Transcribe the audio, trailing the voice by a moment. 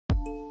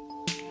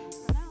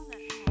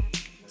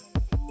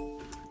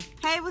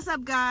Hey, what's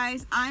up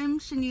guys? I'm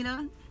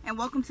Shaneta and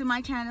welcome to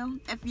my channel.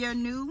 If you're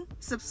new,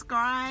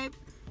 subscribe,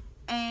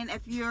 and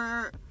if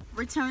you're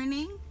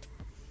returning,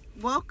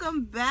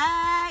 welcome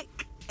back.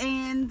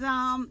 And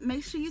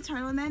make sure you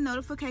turn on that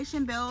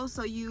notification bell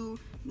so you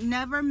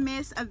never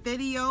miss a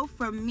video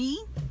from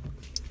me.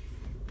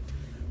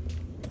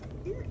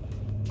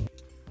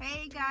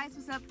 Hey guys,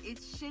 what's up?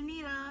 It's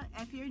Shaneta.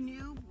 If you're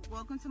new,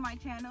 welcome to my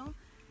channel.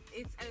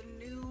 It's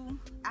a new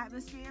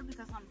atmosphere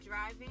because I'm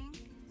driving.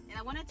 And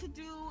I wanted to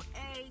do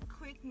a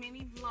quick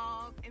mini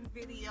vlog and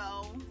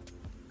video.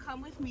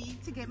 Come with me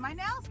to get my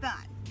nails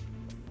done.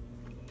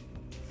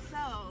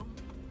 So,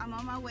 I'm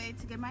on my way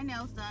to get my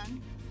nails done.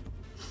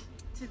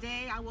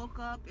 Today I woke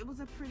up, it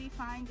was a pretty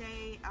fine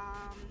day.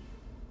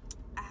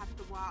 I have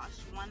to wash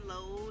one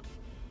load.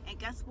 And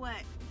guess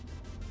what?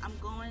 I'm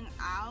going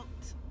out.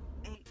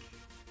 And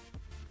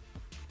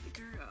the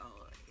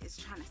girl is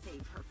trying to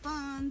save her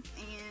funds.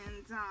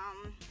 And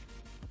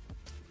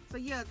so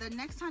yeah, the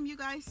next time you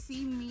guys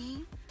see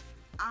me,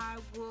 I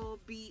will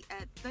be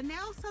at the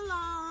nail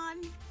salon.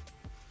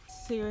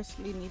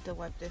 Seriously need to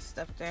wipe this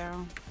stuff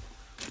down.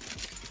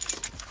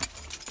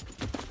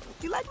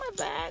 You like my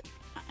bag?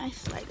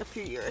 It's like a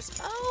few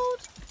years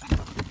old.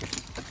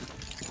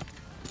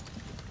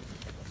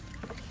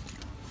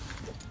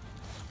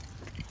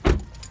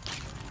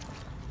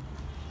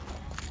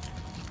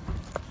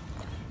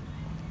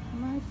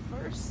 My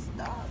first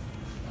stop.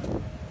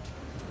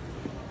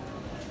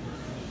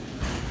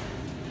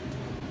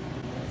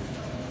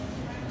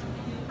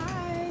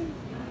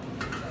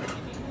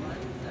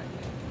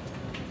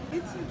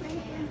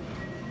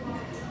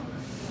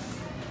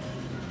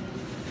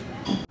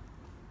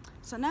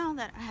 So now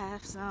that I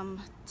have some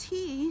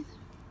teeth,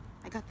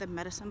 I got the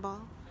medicine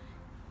ball.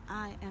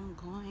 I am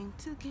going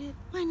to get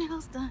my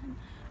nails done.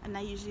 And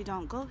I usually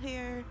don't go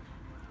here,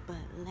 but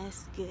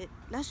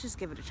let's just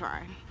give it a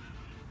try.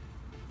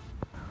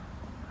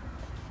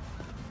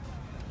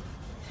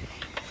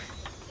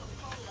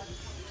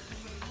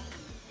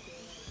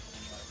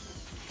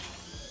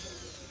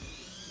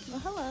 Well,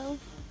 hello.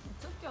 It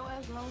took your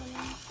ass long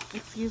enough.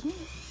 Excuse me?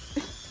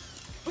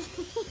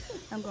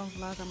 I'm gonna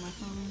vlog on my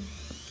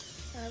phone.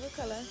 What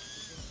color?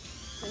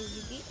 So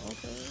you get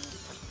okay.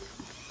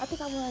 I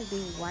think I want to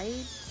do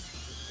white.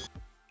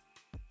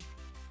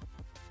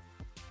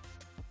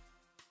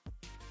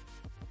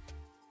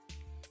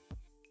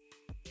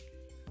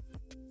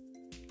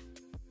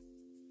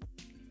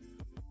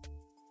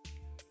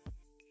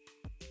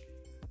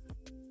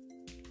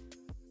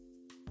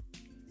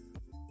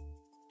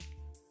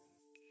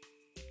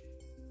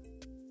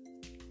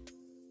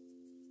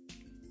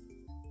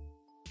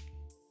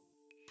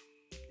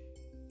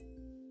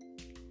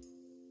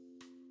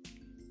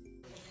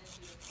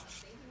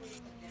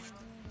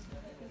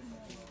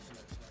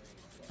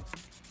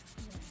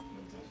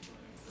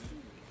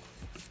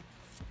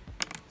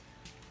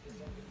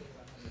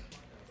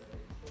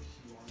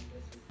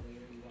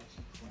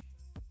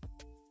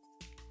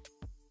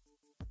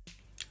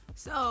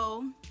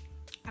 So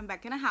I'm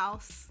back in the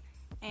house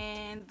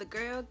and the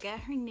girl got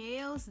her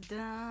nails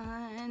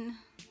done.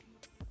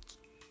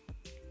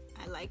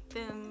 I like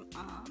them.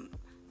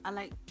 I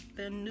like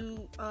the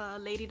new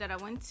lady that I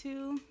went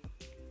to.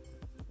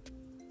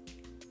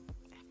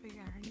 I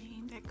forgot her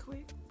name that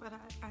quick, but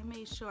I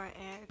made sure I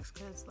asked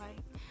because like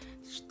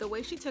the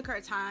way she took her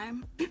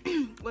time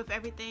with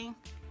everything,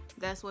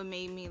 that's what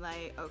made me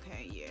like,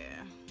 okay,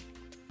 yeah,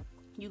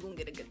 you gonna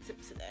get a good tip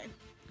today.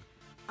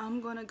 I'm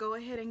gonna go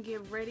ahead and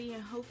get ready,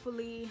 and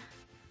hopefully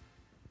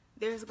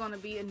there's gonna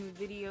be a new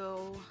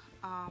video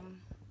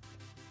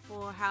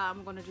for how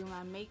I'm gonna do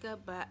my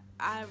makeup, but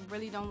I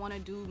really don't want to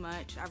do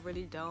much. I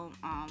really don't.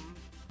 I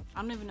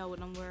don't even know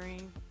what I'm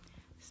wearing.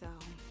 So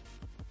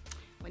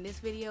when this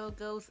video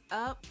goes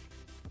up,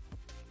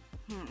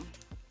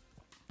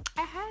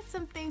 I had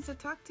some things to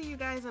talk to you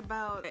guys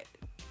about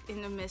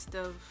in the midst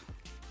of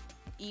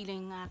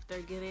eating after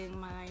getting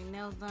my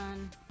nails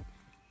done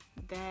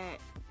that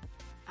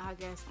I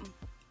guess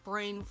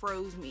brain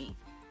froze me.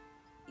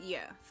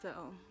 Yeah, so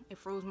it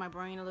froze my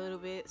brain a little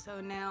bit, so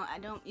now I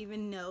don't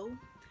even know.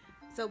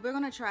 So we're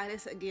gonna try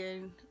this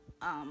again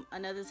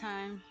another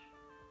time.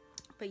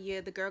 But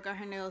yeah, the girl got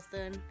her nails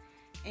done,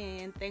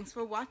 and thanks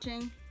for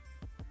watching.